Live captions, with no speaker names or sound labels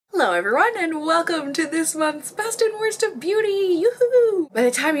Hello everyone and welcome to this month's Best and Worst of Beauty! Yoo-hoo! By the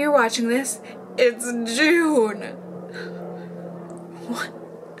time you're watching this, it's June! What?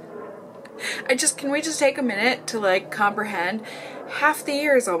 Can we just take a minute to comprehend? Half the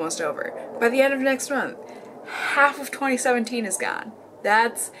year is almost over. By the end of next month, half of 2017 is gone.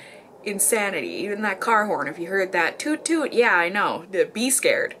 That's insanity. Even that car horn, if you heard that toot toot, yeah, I know. Be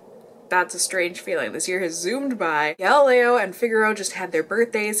scared. That's a strange feeling. This year has zoomed by. Galileo and Figaro just had their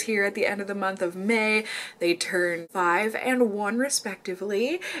birthdays here at the end of the month of May. They turned 5 and 1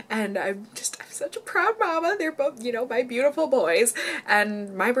 respectively, and I'm such a proud mama. They're both, my beautiful boys,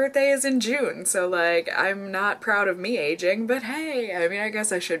 and my birthday is in June, so I'm not proud of me aging, but hey, I mean, I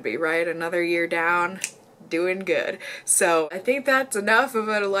guess I should be, right? Another year down. Doing good. So I think that's enough of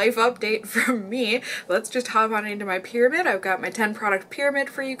a life update from me. Let's just hop on into my pyramid. I've got my 10 product pyramid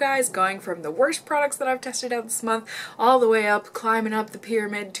for you guys, going from the worst products that I've tested out this month all the way up, climbing up the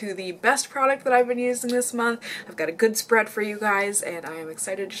pyramid to the best product that I've been using this month. I've got a good spread for you guys and I am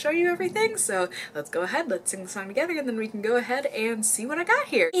excited to show you everything. So let's go ahead, let's sing the song together and then we can go ahead and see what I got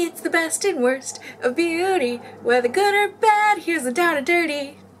here. It's the best and worst of beauty, whether good or bad, here's the down and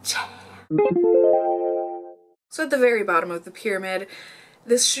dirty. So at the very bottom of the pyramid,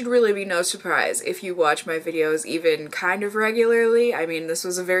 this should really be no surprise if you watch my videos even kind of regularly. I mean, this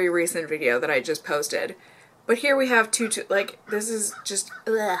was a very recent video that I just posted. But here we have this is just,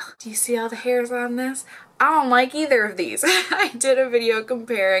 ugh. Do you see all the hairs on this? I don't like either of these. I did a video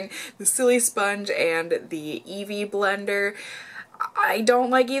comparing the Silly Sponge and the Eevee blender. I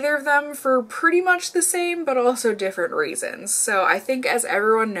don't like either of them for pretty much the same but also different reasons. So I think, as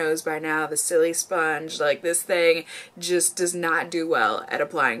everyone knows by now, the Silly Sponge, this thing just does not do well at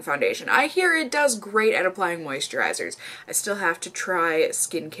applying foundation. I hear it does great at applying moisturizers. I still have to try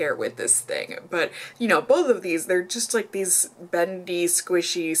skincare with this thing, but both of these, they're just these bendy,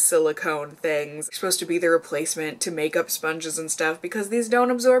 squishy silicone things. They're supposed to be the replacement to makeup sponges and stuff because these don't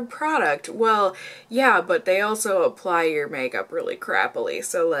absorb product. Well, yeah, but they also apply your makeup really crappily,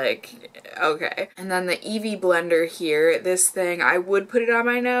 so okay. And then the Eevee blender here, this thing, I would put it on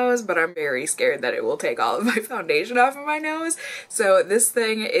my nose, but I'm very scared that it will take all of my foundation off of my nose. So this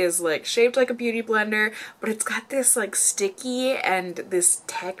thing is shaped like a beauty blender, but it's got this sticky and this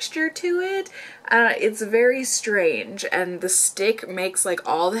texture to it. It's very strange, and the stick makes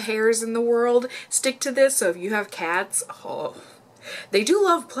all the hairs in the world stick to this, so if you have cats, oh. They do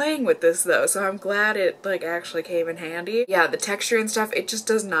love playing with this though, so I'm glad it actually came in handy. Yeah, the texture and stuff, it just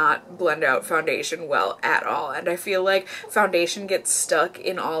does not blend out foundation well at all, and I feel like foundation gets stuck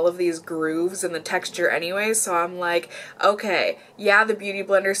in all of these grooves in the texture anyway, so I'm okay, yeah, the beauty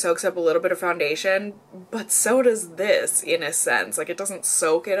blender soaks up a little bit of foundation, but so does this in a sense. It doesn't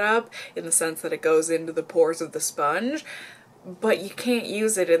soak it up in the sense that it goes into the pores of the sponge, but you can't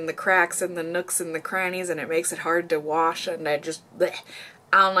use it in the cracks and the nooks and the crannies, and it makes it hard to wash, and I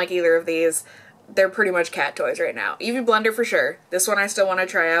don't like either of these. They're pretty much cat toys right now. Eevee blender for sure. This one I still want to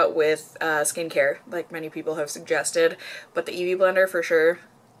try out with skincare, like many people have suggested, but the Eevee blender for sure,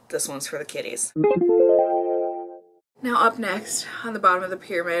 this one's for the kitties. Now up next, on the bottom of the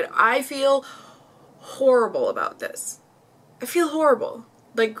pyramid, I feel horrible about this. I feel horrible.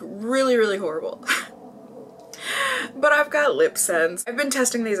 Really, really horrible. But I've got Lip Sense. I've been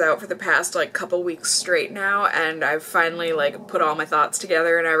testing these out for the past couple weeks straight now, and I've finally put all my thoughts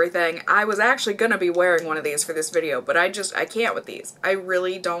together and everything. I was actually gonna be wearing one of these for this video, but I can't with these. I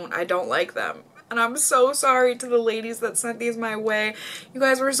don't like them. And I'm so sorry to the ladies that sent these my way. You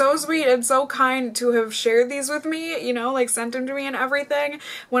guys were so sweet and so kind to have shared these with me, sent them to me and everything.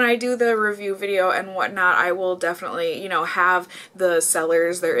 When I do the review video and whatnot, I will definitely, have the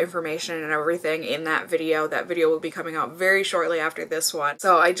sellers, their information and everything in that video. That video will be coming out very shortly after this one.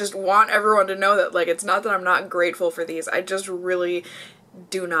 So I just want everyone to know that, it's not that I'm not grateful for these. I just really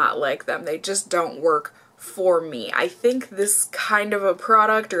do not like them. They just don't work for me. I think this kind of a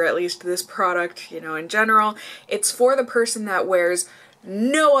product, or at least this product, in general, it's for the person that wears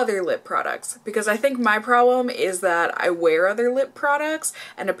no other lip products, because I think my problem is that I wear other lip products,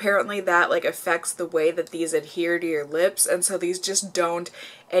 and apparently that affects the way that these adhere to your lips, and so these just don't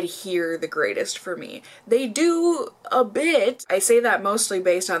adhere the greatest for me. They do a bit. I say that mostly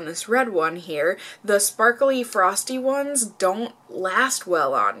based on this red one here. The sparkly frosty ones don't last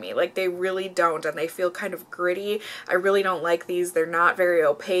well on me. They really don't, and they feel kind of gritty. I really don't like these. They're not very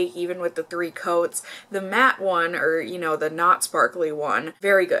opaque, even with the 3 coats. The matte one, or the not sparkly one,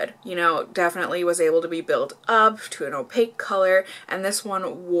 very good. Definitely was able to be built up to an opaque color, and this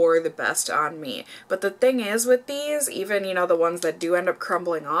one wore the best on me. But the thing is with these, even the ones that do end up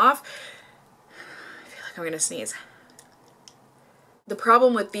crumbling off, I feel like I'm gonna sneeze. The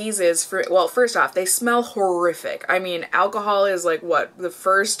problem with these is, well, first off, they smell horrific. I mean, alcohol is like, what, the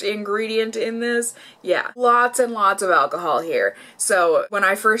first ingredient in this? Yeah, lots and lots of alcohol here. So when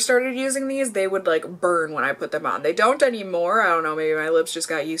I first started using these, they would like burn when I put them on. They don't anymore. I don't know, maybe my lips just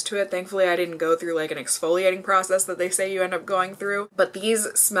got used to it. Thankfully, I didn't go through like an exfoliating process that they say you end up going through. But these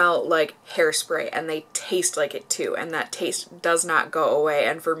smell like hairspray and they taste like it too. And that taste does not go away.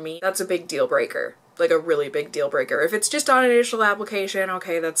 And for me, that's a big deal breaker. Like a really big deal breaker. If it's just on initial application,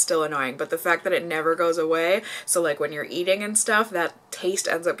 okay, that's still annoying, but the fact that it never goes away, so like when you're eating and stuff, that taste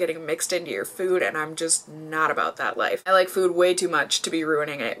ends up getting mixed into your food, and I'm just not about that life. I like food way too much to be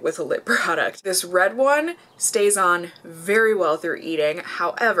ruining it with a lip product. This red one stays on very well through eating,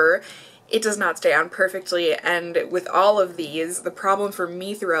 however, it does not stay on perfectly, and with all of these, the problem for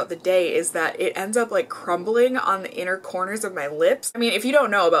me throughout the day is that it ends up like crumbling on the inner corners of my lips. I mean, if you don't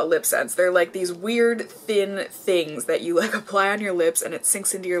know about lip scents, they're like these weird thin things that you like apply on your lips and it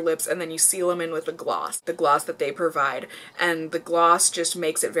sinks into your lips and then you seal them in with the gloss that they provide. And the gloss just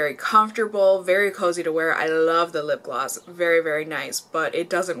makes it very comfortable, very cozy to wear. I love the lip gloss, very, very nice, but it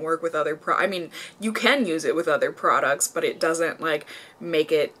doesn't work with other I mean, you can use it with other products, but it doesn't like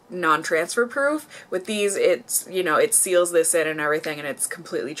make it non-transfer proof. With these, it's, you know, it seals this in and everything and it's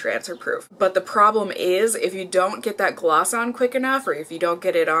completely transfer proof. But the problem is if you don't get that gloss on quick enough or if you don't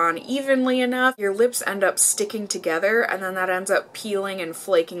get it on evenly enough, your lips end up sticking together and then that ends up peeling and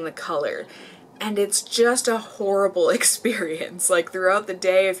flaking the color. And it's just a horrible experience. Like throughout the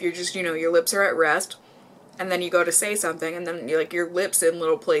day, if you're just, you know, your lips are at rest and then you go to say something and then like your lips in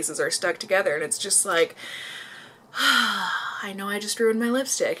little places are stuck together and it's just like, I know I just ruined my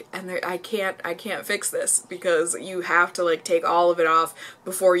lipstick and I can't fix this, because you have to like take all of it off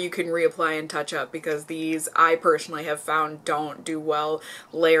before you can reapply and touch up, because these I personally have found don't do well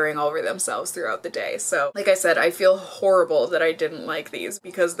layering over themselves throughout the day. So like I said, I feel horrible that I didn't like these,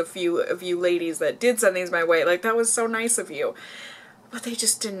 because the few of you ladies that did send these my way, like that was so nice of you, but they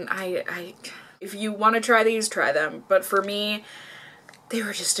just didn't. If you want to try these, try them, but for me they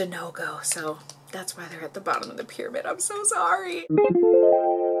were just a no-go, so that's why they're at the bottom of the pyramid. I'm so sorry.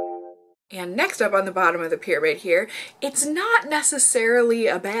 And next up on the bottom of the pyramid here, it's not necessarily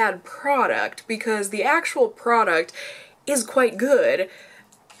a bad product because the actual product is quite good,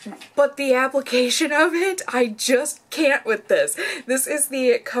 but the application of it, I just can't with this. This is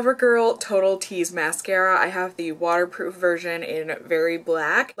the CoverGirl Total Tease Mascara. I have the waterproof version in Very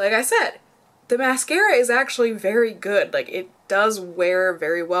Black. Like I said, the mascara is actually very good. Like, it does wear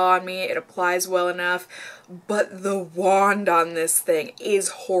very well on me, it applies well enough, but the wand on this thing is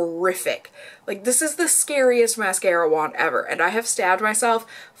horrific. Like, this is the scariest mascara wand ever, and I have stabbed myself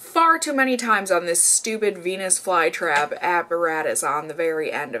far too many times on this stupid Venus flytrap apparatus on the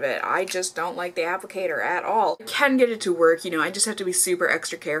very end of it. I just don't like the applicator at all. I can get it to work, you know, I just have to be super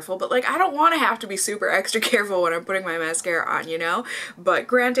extra careful, but like, I don't want to have to be super extra careful when I'm putting my mascara on, you know? But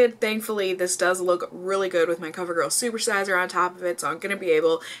granted, thankfully, this does look really good with my CoverGirl Supersizer on top of it, so I'm gonna be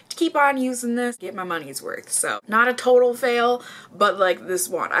able to keep on using this, get my money's worth. So not a total fail, but like this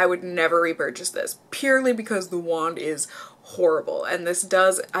wand, I would never repurchase this purely because the wand is horrible. And this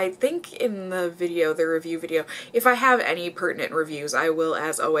does, I think in the video, the review video, if I have any pertinent reviews, I will,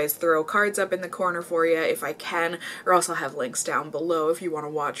 as always, throw cards up in the corner for you if I can, or else I'll have links down below if you want to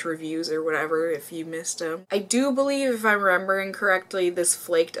watch reviews or whatever if you missed them. I do believe, if I'm remembering correctly, this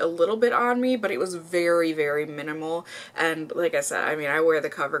flaked a little bit on me, but it was very, very minimal. And like I said, I mean, I wear the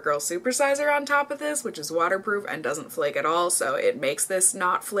CoverGirl Supersizer on top of this, which is waterproof and doesn't flake at all, so it makes this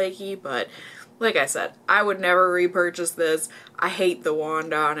not flaky, but like I said, I would never repurchase this. I hate the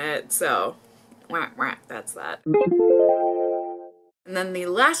wand on it, so that's that. And then the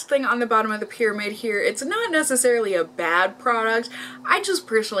last thing on the bottom of the pyramid here, it's not necessarily a bad product. I just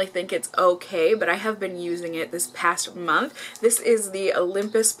personally think it's okay, but I have been using it this past month. This is the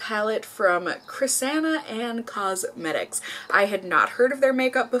Olympus palette from Chrisanna and Cosmetics. I had not heard of their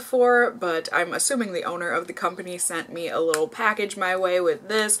makeup before, but I'm assuming the owner of the company sent me a little package my way with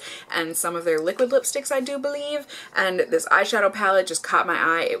this and some of their liquid lipsticks, I do believe. And this eyeshadow palette just caught my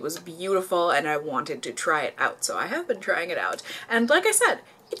eye. It was beautiful and I wanted to try it out, so I have been trying it out. And like I said,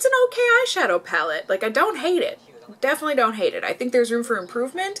 it's an okay eyeshadow palette. Like, I don't hate it. Definitely don't hate it. I think there's room for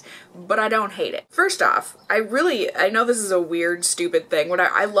improvement, but I don't hate it. First off, I know this is a weird, stupid thing. What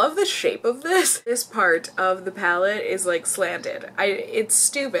I love the shape of this. This part of the palette is like slanted. It's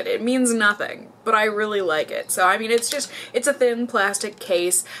stupid. It means nothing, but I really like it. So I mean, it's a thin plastic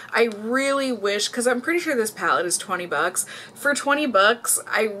case. I really wish, because I'm pretty sure this palette is 20 bucks. For 20 bucks,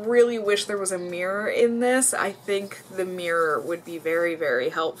 I really wish there was a mirror in this. I think the mirror would be very, very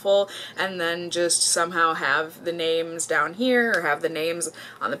helpful, and then just somehow have the names down here or have the names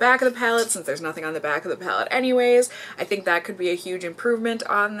on the back of the palette, since there's nothing on the back of the palette anyways. I think that could be a huge improvement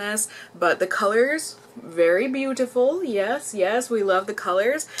on this, but the colors, very beautiful. Yes, yes, we love the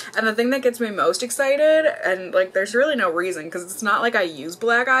colors. And the thing that gets me most excited, and like there's really no reason because it's not like I use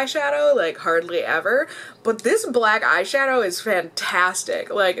black eyeshadow, like hardly ever, but this black eyeshadow is fantastic,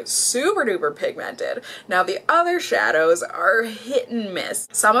 like super duper pigmented. Now the other shadows are hit and miss.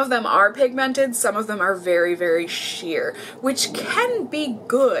 Some of them are pigmented, some of them are very, very sheer, which can be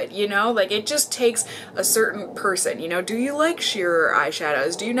good, you know, like it just takes a certain person, you know, do you like sheerer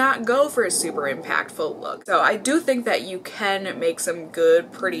eyeshadows? Do you not go for a super impactful look? So I do think that you can make some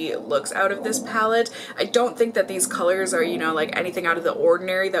good, pretty looks out of this palette. I don't think that these colors are, you know, like anything out of the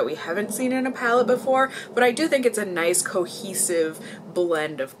ordinary that we haven't seen in a palette before, but I do think it's a nice cohesive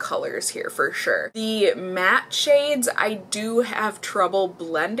blend of colors here for sure. The matte shades, I do have trouble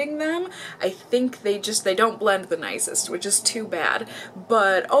blending them. I think they don't blend the nicest, which is too bad.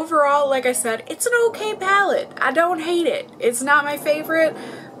 But overall, like I said, it's an okay palette. I don't hate it. It's not my favorite,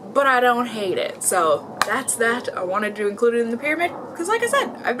 but I don't hate it. So that's that. I wanted to include it in the pyramid because, like I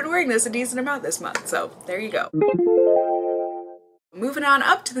said, I've been wearing this a decent amount this month. So there you go. Moving on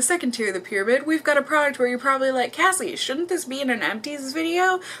up to the second tier of the pyramid, we've got a product where you're probably like, Cassie, shouldn't this be in an empties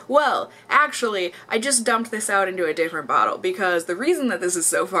video? Well, actually, I just dumped this out into a different bottle because the reason that this is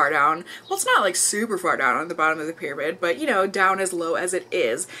so far down, well, it's not like super far down on the bottom of the pyramid, but you know, down as low as it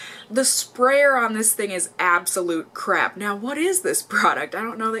is. The sprayer on this thing is absolute crap. Now, what is this product? I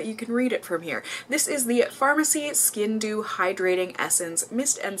don't know that you can read it from here. This is the Pharmacy Skin Dew Hydrating Essence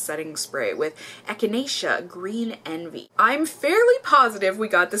Mist and Setting Spray with Echinacea Green Envy. I'm fairly positive we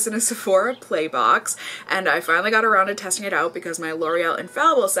got this in a Sephora play box, and I finally got around to testing it out because my L'Oreal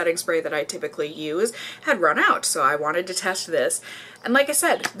Infallible setting spray that I typically use had run out, so I wanted to test this. And like I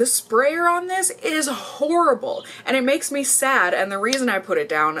said, the sprayer on this is horrible, and it makes me sad, and the reason I put it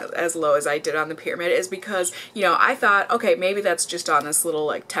down as low as I did on the pyramid is because, you know, I thought, okay, maybe that's just on this little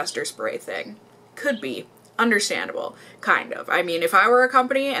like tester spray thing. Could be. Understandable, kind of. I mean, if I were a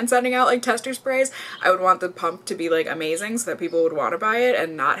company and sending out like tester sprays, I would want the pump to be like amazing so that people would want to buy it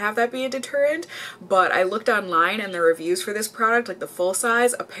and not have that be a deterrent. But I looked online and the reviews for this product, like the full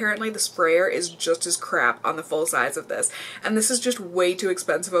size, apparently the sprayer is just as crap on the full size of this. And this is just way too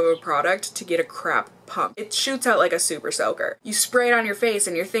expensive of a product to get a crap pump. It shoots out like a super soaker. You spray it on your face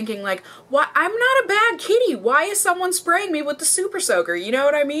and you're thinking like, what? I'm not a bad kitty. Why is someone spraying me with the super soaker? You know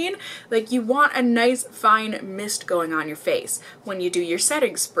what I mean? Like, you want a nice fine mist going on your face when you do your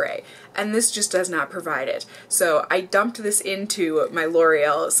setting spray, and this just does not provide it. So I dumped this into my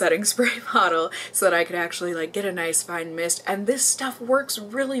L'Oreal setting spray bottle so that I could actually like get a nice fine mist, and this stuff works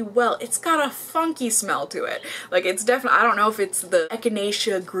really well. It's got a funky smell to it. Like, it's definitely, I don't know if it's the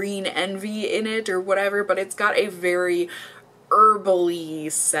Echinacea Green Envy in it or whatever, but it's got a very herbally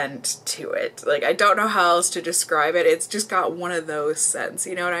scent to it. Like, I don't know how else to describe it. It's just got one of those scents,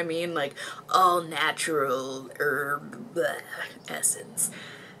 you know what I mean? Like, all natural herb essence.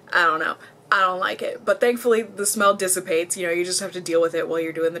 I don't know. I don't like it, but thankfully the smell dissipates. You know, you just have to deal with it while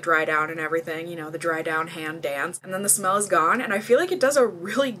you're doing the dry down and everything, you know, the dry down hand dance, and then the smell is gone, and I feel like it does a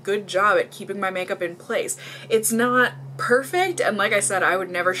really good job at keeping my makeup in place. It's not perfect, and like I said, I would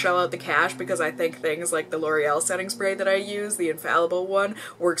never shell out the cash because I think things like the L'Oreal setting spray that I use, the infallible one,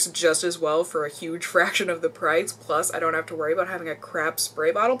 works just as well for a huge fraction of the price, plus I don't have to worry about having a crap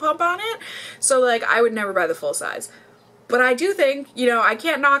spray bottle pump on it, so like I would never buy the full size. But I do think, you know, I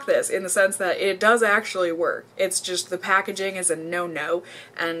can't knock this in the sense that it does actually work. It's just the packaging is a no-no,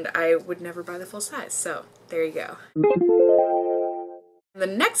 and I would never buy the full size. So there you go. The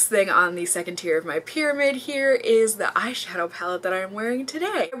next thing on the second tier of my pyramid here is the eyeshadow palette that I'm wearing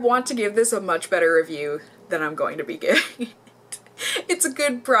today. I want to give this a much better review than I'm going to be giving. It's a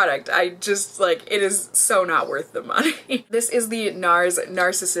good product. I just, like, it is so not worth the money. This is the NARS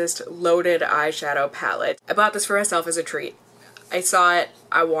Narcissist Loaded Eyeshadow Palette. I bought this for myself as a treat. I saw it,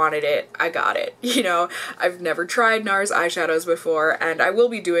 I wanted it, I got it. You know, I've never tried NARS eyeshadows before, and I will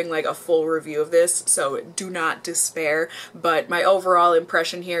be doing like a full review of this, so do not despair. But my overall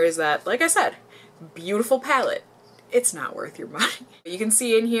impression here is that, like I said, beautiful palette. It's not worth your money. You can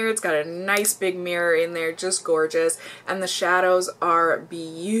see in here, it's got a nice big mirror in there, just gorgeous, and the shadows are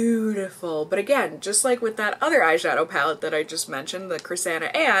beautiful. But again, just like with that other eyeshadow palette that I just mentioned, the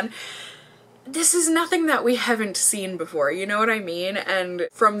Chrisana Anne, this is nothing that we haven't seen before, you know what I mean? And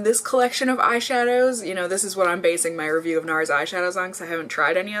from this collection of eyeshadows, you know, this is what I'm basing my review of NARS eyeshadows on because I haven't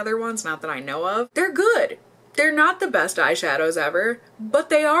tried any other ones, not that I know of. They're good. They're not the best eyeshadows ever, but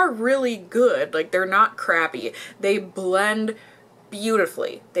they are really good. Like, they're not crappy. They blend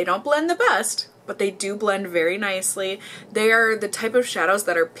beautifully. They don't blend the best, but they do blend very nicely. They are the type of shadows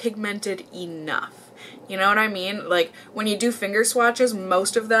that are pigmented enough. You know what I mean? Like, when you do finger swatches,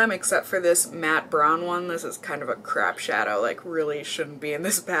 most of them, except for this matte brown one, this is kind of a crap shadow, like, really shouldn't be in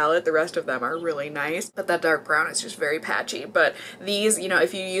this palette. The rest of them are really nice, but that dark brown is just very patchy. But these, you know,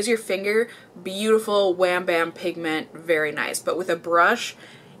 if you use your finger, beautiful wham bam pigment, very nice. But with a brush,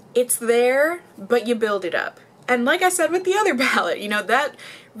 it's there, but you build it up. And like I said with the other palette, you know, that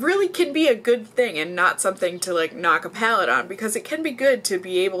really can be a good thing and not something to like knock a palette on, because it can be good to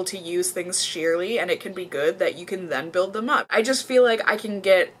be able to use things sheerly, and it can be good that you can then build them up. I just feel like I can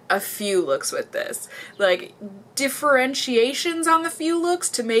get a few looks with this. Like, differentiations on the few looks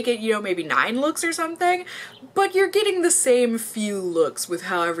to make it, you know, maybe 9 looks or something, but you're getting the same few looks with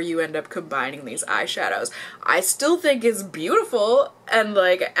however you end up combining these eyeshadows. I still think it's beautiful, and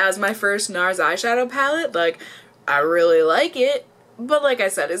like, as my first NARS eyeshadow palette, like, I really like it. But like I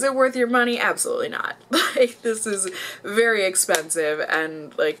said, is it worth your money? Absolutely not. Like, this is very expensive,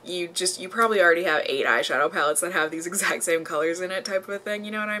 and like, you probably already have 8 eyeshadow palettes that have these exact same colors in it, type of a thing, you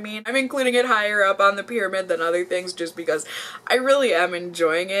know what I mean? I'm including it higher up on the pyramid than other things just because I really am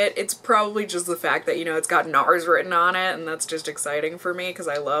enjoying it. It's probably just the fact that, you know, it's got NARS written on it, and that's just exciting for me because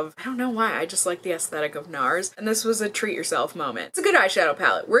I don't know why, I just like the aesthetic of NARS, and this was a treat yourself moment. It's a good eyeshadow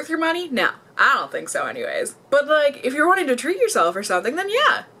palette. Worth your money? No. I don't think so anyways. But like, if you're wanting to treat yourself or something, then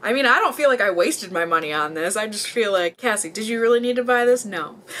yeah. I mean, I don't feel like I wasted my money on this. I just feel like, Cassie, did you really need to buy this?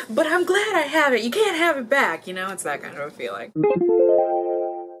 No. But I'm glad I have it. You can't have it back, you know? It's that kind of a feeling.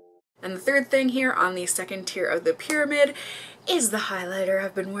 And the third thing here on the second tier of the pyramid is the highlighter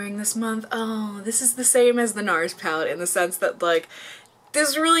I've been wearing this month. Oh, this is the same as the NARS palette in the sense that, like,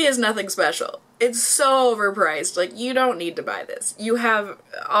 this really is nothing special. It's so overpriced. Like, you don't need to buy this. You have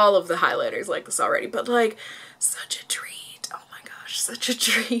all of the highlighters like this already, but like, such a treat. Oh my gosh, such a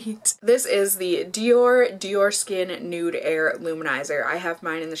treat. This is the Dior Skin Nude Air Luminizer. I have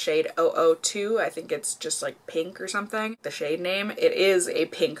mine in the shade 002. I think it's just like pink or something, the shade name. It is a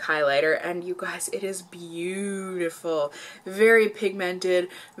pink highlighter, and you guys, it is beautiful. Very pigmented,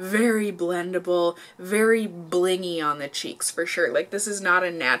 very blendable, very blingy on the cheeks for sure. Like, this is not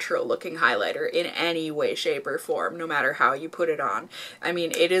a natural looking highlighter in any way, shape, or form, no matter how you put it on. I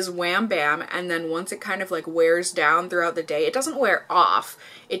mean, it is wham bam, and then once it kind of like wears down throughout the day, it doesn't wear off.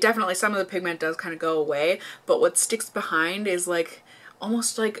 It definitely, some of the pigment does kind of go away, but what sticks behind is like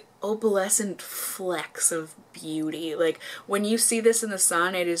almost like opalescent flecks of beauty. Like, when you see this in the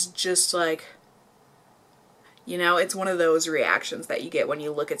sun, it is just like, you know, it's one of those reactions that you get when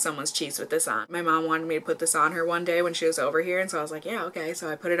you look at someone's cheeks with this on. My mom wanted me to put this on her one day when she was over here, and so I was like, yeah, okay. So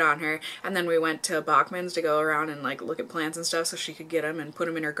I put it on her, and then we went to Bachman's to go around and like look at plants and stuff so she could get them and put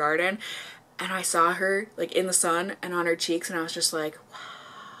them in her garden. And I saw her like in the sun and on her cheeks, and I was just like, wow.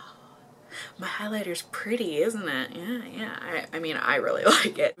 My highlighter's pretty, isn't it? Yeah. I mean, I really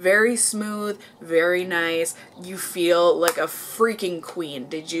like it. Very smooth, very nice. You feel like a freaking queen.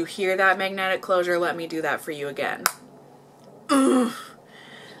 Did you hear that magnetic closure? Let me do that for you again. Ugh.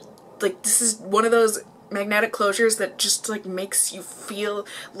 Like, this is one of those magnetic closures that just like makes you feel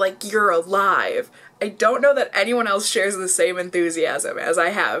like you're alive. I don't know that anyone else shares the same enthusiasm as I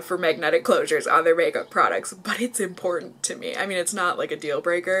have for magnetic closures on their makeup products, but it's important to me. I mean, it's not like a deal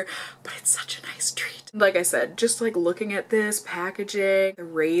breaker, but it's such a nice treat. Like I said, just like looking at this packaging, the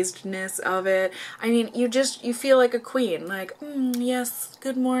raisedness of it, I mean, you feel like a queen. Like, yes,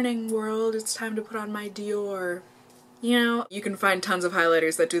 good morning world, it's time to put on my Dior. You know, you can find tons of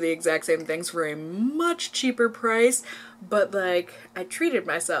highlighters that do the exact same things for a much cheaper price, but like, I treated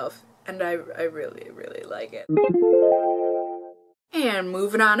myself, and I really, really like it. And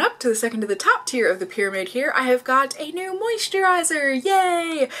moving on up to the second to the top tier of the pyramid here, I have got a new moisturizer,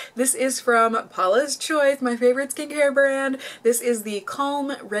 yay! This is from Paula's Choice, my favorite skincare brand. This is the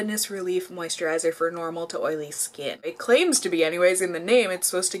Calm Redness Relief Moisturizer for normal to oily skin. It claims to be, anyways, in the name, it's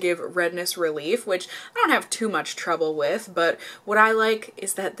supposed to give redness relief, which I don't have too much trouble with, but what I like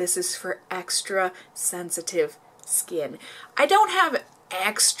is that this is for extra sensitive skin. I don't have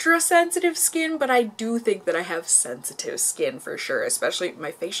extra sensitive skin, but I do think that I have sensitive skin for sure, especially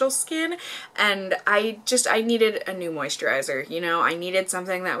my facial skin, and I needed a new moisturizer, you know? I needed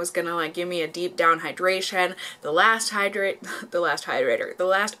something that was gonna like give me a deep down hydration. The last moisturizer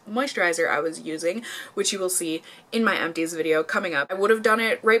I was using, which you will see in my empties video coming up. I would have done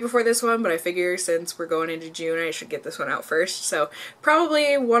it right before this one, but I figure since we're going into June, I should get this one out first, so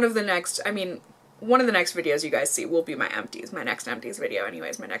probably one of the next videos you guys see will be my empties, my next empties video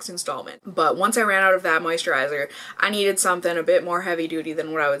anyways, my next installment. But once I ran out of that moisturizer, I needed something a bit more heavy duty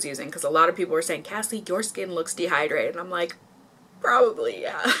than what I was using, because a lot of people were saying, Cassie, your skin looks dehydrated. And I'm like, Probably,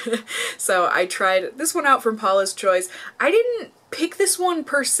 yeah. So I tried this one out from Paula's Choice. I didn't pick this one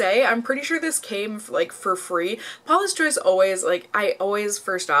per se. I'm pretty sure this came like for free. Paula's Choice always, like, I always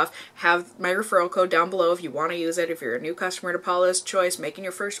first off have my referral code down below if you want to use it. If you're a new customer to Paula's Choice making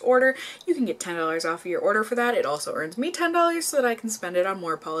your first order, you can get $10 off of your order for that. It also earns me $10 so that I can spend it on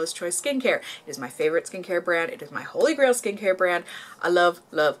more Paula's Choice skincare. It is my favorite skincare brand. It is my holy grail skincare brand. I love,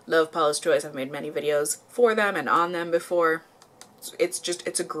 love, love Paula's Choice. I've made many videos for them and on them before.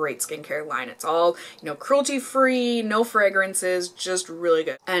 It's a great skincare line. It's all, you know, cruelty-free, no fragrances, just really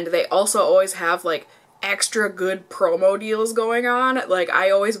good. And they also always have like extra good promo deals going on. Like,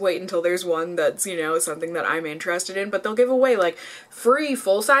 I always wait until there's one that's, you know, something that I'm interested in, but they'll give away like free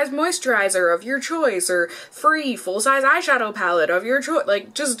full-size moisturizer of your choice or free full-size eyeshadow palette of your choice.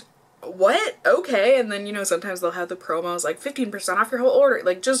 Like, just what? Okay. And then, you know, sometimes they'll have the promos like 15% off your whole order.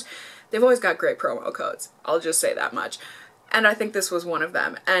 Like, just, they've always got great promo codes. I'll just say that much. And I think this was one of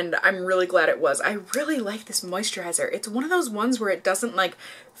them, and I'm really glad it was. I really like this moisturizer. It's one of those ones where it doesn't like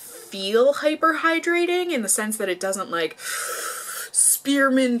feel hyper hydrating in the sense that it doesn't like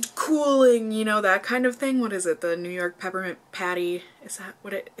spearmint cooling, you know, that kind of thing. What is it? The New York peppermint patty? Is that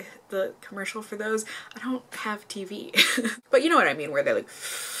what the commercial for those? I don't have TV. But you know what I mean, where they like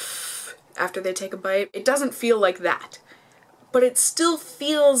after they take a bite. It doesn't feel like that. But it still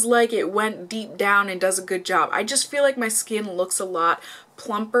feels like it went deep down and does a good job. I just feel like my skin looks a lot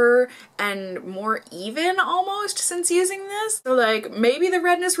plumper and more even almost since using this. So like, maybe the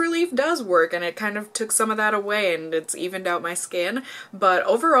redness relief does work and it kind of took some of that away and it's evened out my skin. But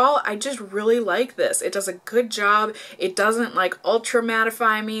overall, I just really like this. It does a good job. It doesn't like ultra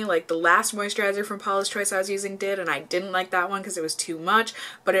mattify me like the last moisturizer from Paula's Choice I was using did, and I didn't like that one because it was too much.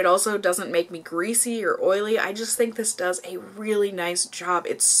 But it also doesn't make me greasy or oily. I just think this does a really nice job.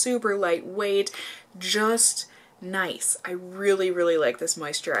 It's super lightweight, just nice. I really, really like this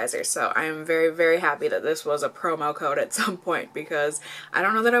moisturizer, so I am very, very happy that this was a promo code at some point because I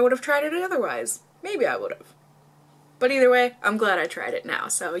don't know that I would have tried it otherwise. Maybe I would have. But either way, I'm glad I tried it now.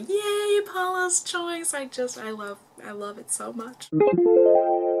 So yay, Paula's Choice. I love it so much.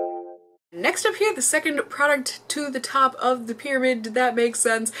 Next up here, the second product to the top of the pyramid. Did that make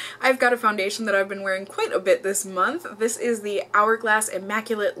sense? I've got a foundation that I've been wearing quite a bit this month. This is the Hourglass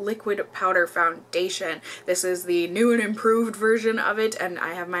Immaculate Liquid Powder Foundation. This is the new and improved version of it, and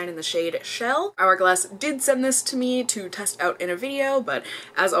I have mine in the shade Shell. Hourglass did send this to me to test out in a video, but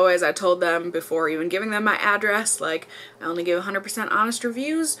as always, I told them before even giving them my address, like, I only give 100% honest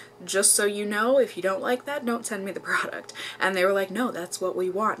reviews, just so you know, if you don't like that, don't send me the product. And they were like, no, that's what we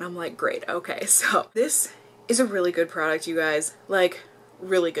want. And I'm like, great. Okay, so this is a really good product, you guys. Like,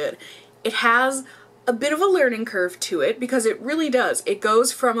 really good. It has a bit of a learning curve to it because it really does. It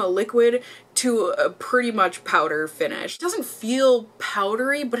goes from a liquid to a pretty much powder finish. It doesn't feel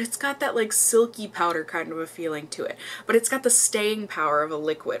powdery, but it's got that like silky powder kind of a feeling to it. But it's got the staying power of a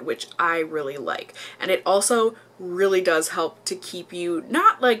liquid, which I really like. And it also really does help to keep you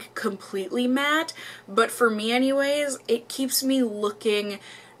not like completely matte, but for me anyways, it keeps me looking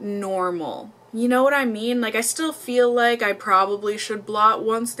normal. You know what I mean? Like, I still feel like I probably should blot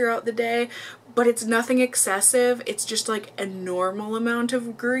once throughout the day, but it's nothing excessive. It's just like a normal amount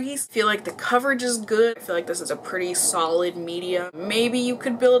of grease. I feel like the coverage is good. I feel like this is a pretty solid medium. Maybe you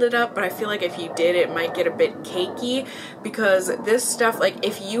could build it up, but I feel like if you did, it might get a bit cakey because this stuff, like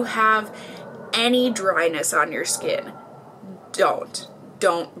if you have any dryness on your skin, don't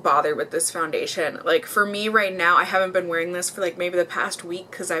bother with this foundation. Like for me right now, I haven't been wearing this for like maybe the past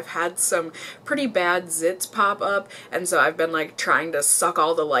week because I've had some pretty bad zits pop up, and so I've been like trying to suck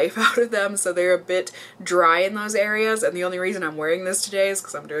all the life out of them, so they're a bit dry in those areas, and the only reason I'm wearing this today is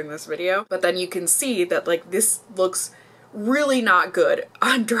because I'm doing this video. But then you can see that like this looks really not good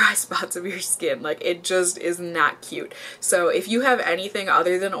on dry spots of your skin. Like, it just is not cute. So if you have anything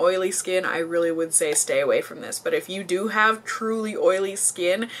other than oily skin, I really would say stay away from this. But if you do have truly oily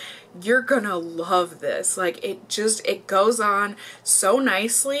skin, you're gonna love this. Like, it goes on so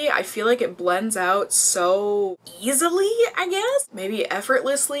nicely. I feel like it blends out so easily, I guess. Maybe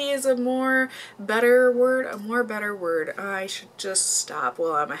effortlessly is a more better word. I should just stop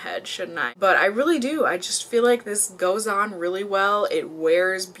while I'm ahead, shouldn't I? But I really do. I just feel like this goes on really well. It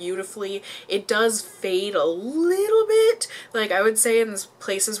wears beautifully. It does fade a little bit. Like, I would say in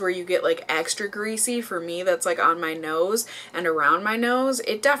places where you get like extra greasy, for me that's like on my nose and around my nose,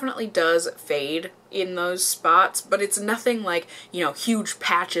 it definitely definitely does fade in those spots, but it's nothing like, you know, huge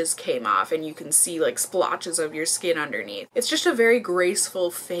patches came off and you can see like splotches of your skin underneath. It's just a very graceful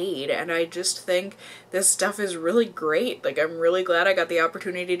fade, and I just think this stuff is really great. Like, I'm really glad I got the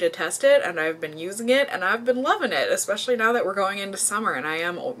opportunity to test it, and I've been using it and I've been loving it, especially now that we're going into summer and I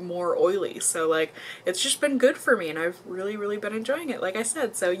am more oily. So like, it's just been good for me and I've really been enjoying it, like I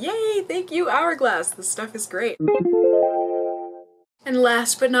said. So yay, thank you Hourglass, this stuff is great. And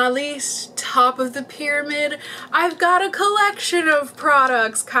last but not least, top of the pyramid, I've got a collection of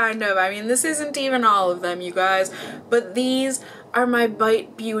products, kind of. I mean, this isn't even all of them, you guys, but these are my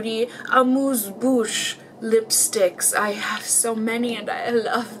Bite Beauty Amuse-Bouche lipsticks. I have so many and I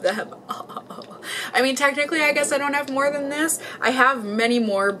love them. Oh. I mean, technically, I guess I don't have more than this. I have many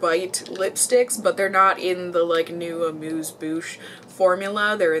more Bite lipsticks, but they're not in the like new Amuse-Bouche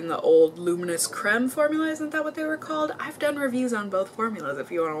formula. They're in the old Luminous Creme formula. Isn't that what they were called? I've done reviews on both formulas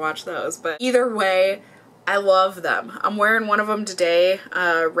if you want to watch those, but either way, I love them. I'm wearing one of them today.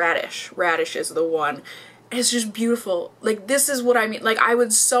 Radish is the one. It's just beautiful. Like, this is what I mean. Like, I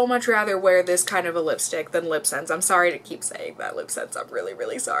would so much rather wear this kind of a lipstick than lip sense. I'm sorry to keep saying that, lip sense. I'm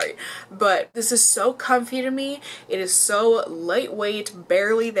really sorry. But this is so comfy to me. It is so lightweight,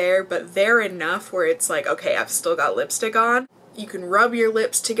 barely there, but there enough where it's like, okay, I've still got lipstick on. You can rub your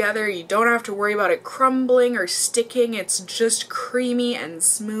lips together. You don't have to worry about it crumbling or sticking. It's just creamy and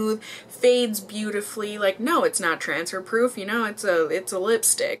smooth, fades beautifully. Like, no, it's not transfer proof, you know, it's a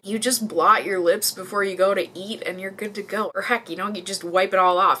lipstick. You just blot your lips before you go to eat and you're good to go. Or heck, you know, you just wipe it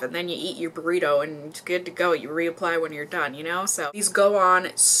all off and then you eat your burrito and it's good to go. You reapply when you're done, you know? So these go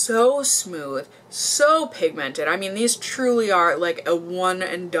on so smooth, so pigmented. I mean, these truly are like a one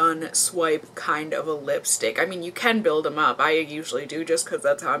and done swipe kind of a lipstick. I mean, you can build them up. I usually do just because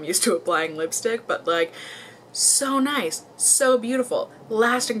that's how I'm used to applying lipstick, but like, so nice, so beautiful.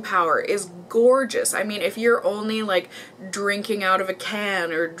 Lasting power is gorgeous. I mean, if you're only like drinking out of a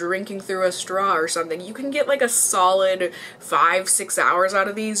can or drinking through a straw or something, you can get like a solid 5-6 hours out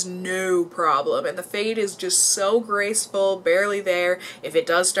of these, no problem. And the fade is just so graceful, barely there. If it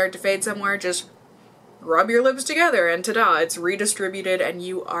does start to fade somewhere, just rub your lips together and ta-da, it's redistributed and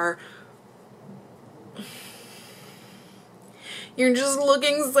you are you're just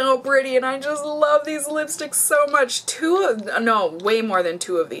looking so pretty, and I just love these lipsticks so much. No, way more than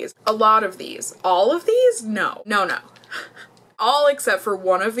 2 of these. A lot of these. All of these? No. All except for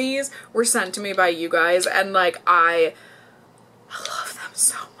one of these were sent to me by you guys, and like, I love them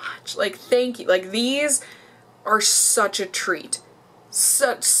so much. Like, thank you. Like, these are such a treat.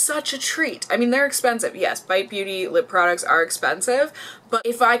 Such a treat. I mean, they're expensive. Yes, Bite Beauty lip products are expensive, but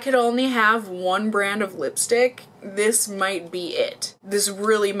if I could only have one brand of lipstick, this might be it. This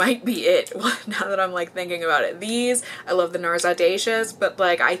really might be it, now that I'm like thinking about it. These, I love the NARS Audacious, but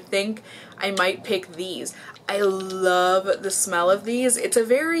like, I think I might pick these. I love the smell of these. It's a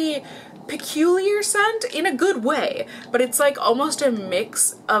very peculiar scent in a good way, but it's like almost a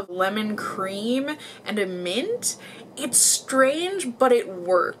mix of lemon cream and a mint. It's strange, but it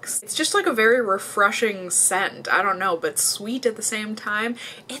works. It's just like a very refreshing scent. I don't know, but sweet at the same time.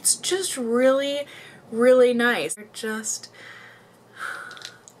 It's just really nice.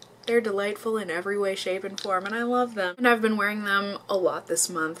 They're delightful in every way, shape, and form, and I love them. And I've been wearing them a lot this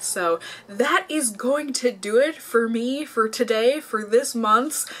month, so that is going to do it for me for today, for this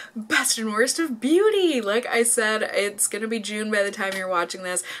month's Best and Worst of Beauty. Like I said, it's gonna be June by the time you're watching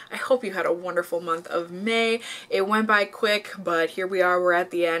this. I hope you had a wonderful month of May. It went by quick, but here we are, we're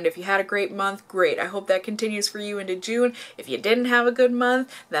at the end. If you had a great month, great. I hope that continues for you into June. If you didn't have a good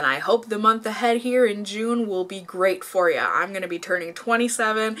month, then I hope the month ahead here in June will be great for you. I'm gonna be turning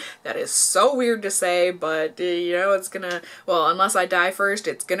 27. That is so weird to say, but you know, it's gonna, well, unless I die first,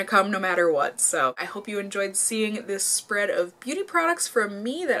 it's gonna come no matter what. So I hope you enjoyed seeing this spread of beauty products from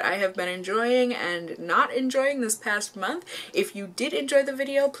me that I have been enjoying and not enjoying this past month. If you did enjoy the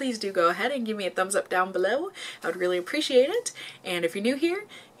video, please do go ahead and give me a thumbs up down below. I would really appreciate it. And if you're new here,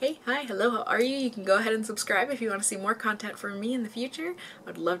 hey, hi, hello, how are you? You can go ahead and subscribe if you want to see more content from me in the future.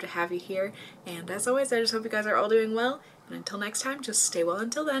 I'd love to have you here. And as always, I just hope you guys are all doing well. And until next time, just stay well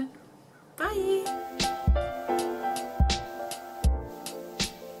until then. Bye!